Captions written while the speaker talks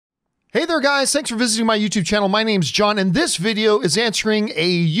Hey there guys, thanks for visiting my YouTube channel. My name's John and this video is answering a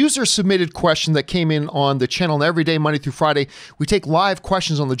user submitted question that came in on the channel. And every day, Monday through Friday, we take live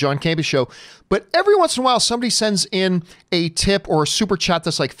questions on the John Campea Show. But every once in a while, somebody sends in a tip or a super chat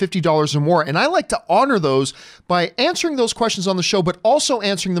that's like $50 or more. And I like to honor those by answering those questions on the show, but also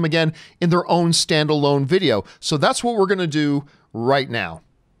answering them again in their own standalone video. So that's what we're gonna do right now.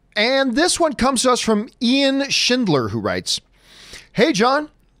 And this one comes to us from Ian Schindler, who writes, "Hey John,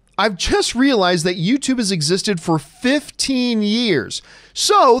 I've just realized that YouTube has existed for 15 years.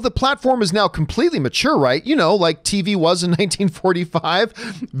 So the platform is now completely mature, right? You know, like TV was in 1945.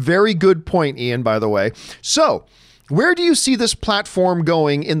 Very good point, Ian, by the way. So where do you see this platform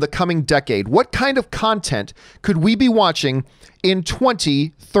going in the coming decade? What kind of content could we be watching in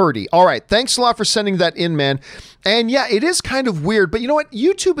 2030? All right, thanks a lot for sending that in, man. And yeah, it is kind of weird, but you know what?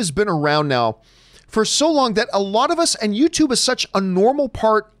 YouTube has been around now for so long that a lot of us, and YouTube is such a normal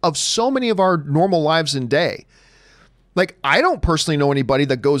part of so many of our normal lives and day. Like, I don't personally know anybody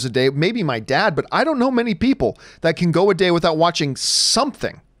that goes a day, maybe my dad, but I don't know many people that can go a day without watching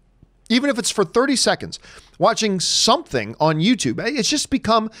something, even if it's for 30 seconds, watching something on YouTube. It's just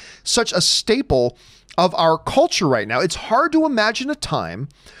become such a staple of our culture right now. It's hard to imagine a time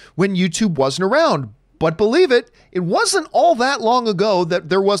when YouTube wasn't around. But believe it, it wasn't all that long ago that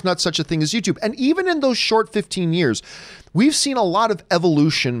there was not such a thing as YouTube. And even in those short 15 years, we've seen a lot of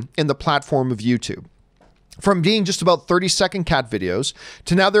evolution in the platform of YouTube. From being just about 30-second cat videos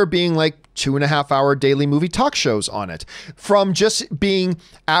to now there being like 2.5-hour daily movie talk shows on it. From just being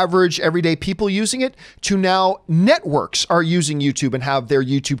average everyday people using it to now networks are using YouTube and have their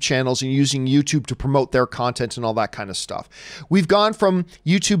YouTube channels and using YouTube to promote their content and all that kind of stuff. We've gone from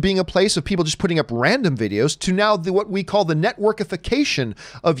YouTube being a place of people just putting up random videos to now what we call the networkification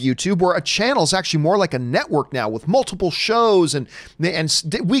of YouTube, where a channel is actually more like a network now with multiple shows and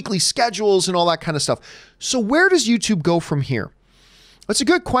weekly schedules and all that kind of stuff. So where does YouTube go from here? That's a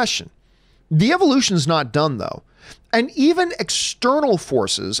good question. The evolution is not done though. And even external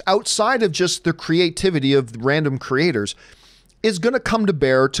forces outside of just the creativity of random creators is going to come to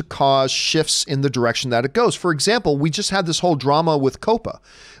bear to cause shifts in the direction that it goes. For example, we just had this whole drama with COPA,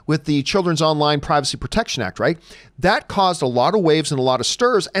 with the Children's Online Privacy Protection Act, right? That caused a lot of waves and a lot of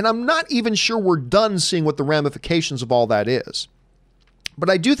stirs, and I'm not even sure we're done seeing what the ramifications of all that is. But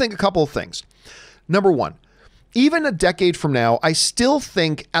I do think a couple of things. Number one, even a decade from now, I still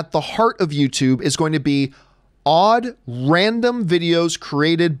think at the heart of YouTube is going to be odd, random videos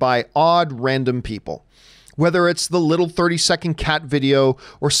created by odd, random people. Whether it's the little 30-second cat video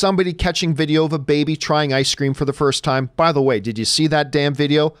or somebody catching video of a baby trying ice cream for the first time. By the way, did you see that damn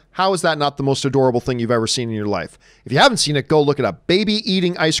video? How is that not the most adorable thing you've ever seen in your life? If you haven't seen it, go look it up. Baby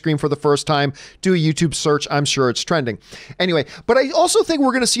eating ice cream for the first time. Do a YouTube search. I'm sure it's trending. Anyway, but I also think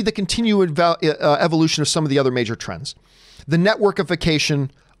we're going to see the continued evolution of some of the other major trends. The networkification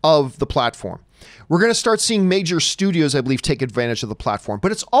of the platform. We're going to start seeing major studios, I believe, take advantage of the platform.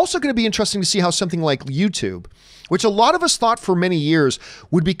 But it's also going to be interesting to see how something like YouTube, which a lot of us thought for many years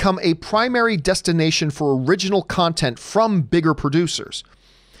would become a primary destination for original content from bigger producers.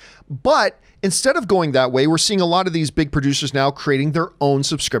 But instead of going that way, we're seeing a lot of these big producers now creating their own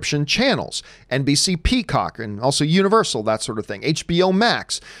subscription channels. NBC Peacock and also Universal, that sort of thing. HBO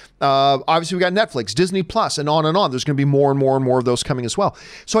Max. Obviously, we got Netflix, Disney Plus, and on and on. There's going to be more and more and more of those coming as well.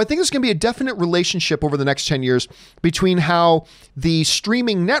 So I think there's going to be a definite relationship over the next 10 years between how the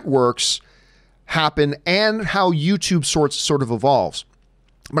streaming networks happen and how YouTube sort of evolves.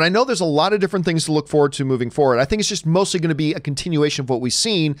 But I know there's a lot of different things to look forward to moving forward. I think it's just mostly going to be a continuation of what we've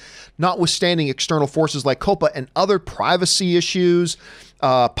seen, notwithstanding external forces like COPA and other privacy issues,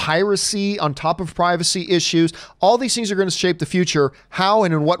 piracy on top of privacy issues. All these things are going to shape the future. How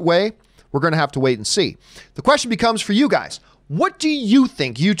and in what way? We're going to have to wait and see. The question becomes for you guys. What do you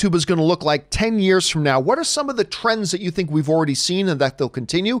think YouTube is going to look like 10 years from now? What are some of the trends that you think we've already seen and that they'll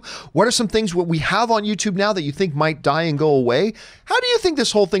continue? What are some things what we have on YouTube now that you think might die and go away? How do you think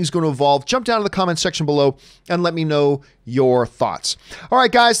this whole thing's going to evolve? Jump down to the comment section below and let me know your thoughts. All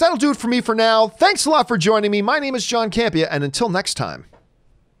right, guys, that'll do it for me for now. Thanks a lot for joining me. My name is John Campea, and until next time,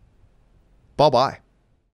 bye-bye.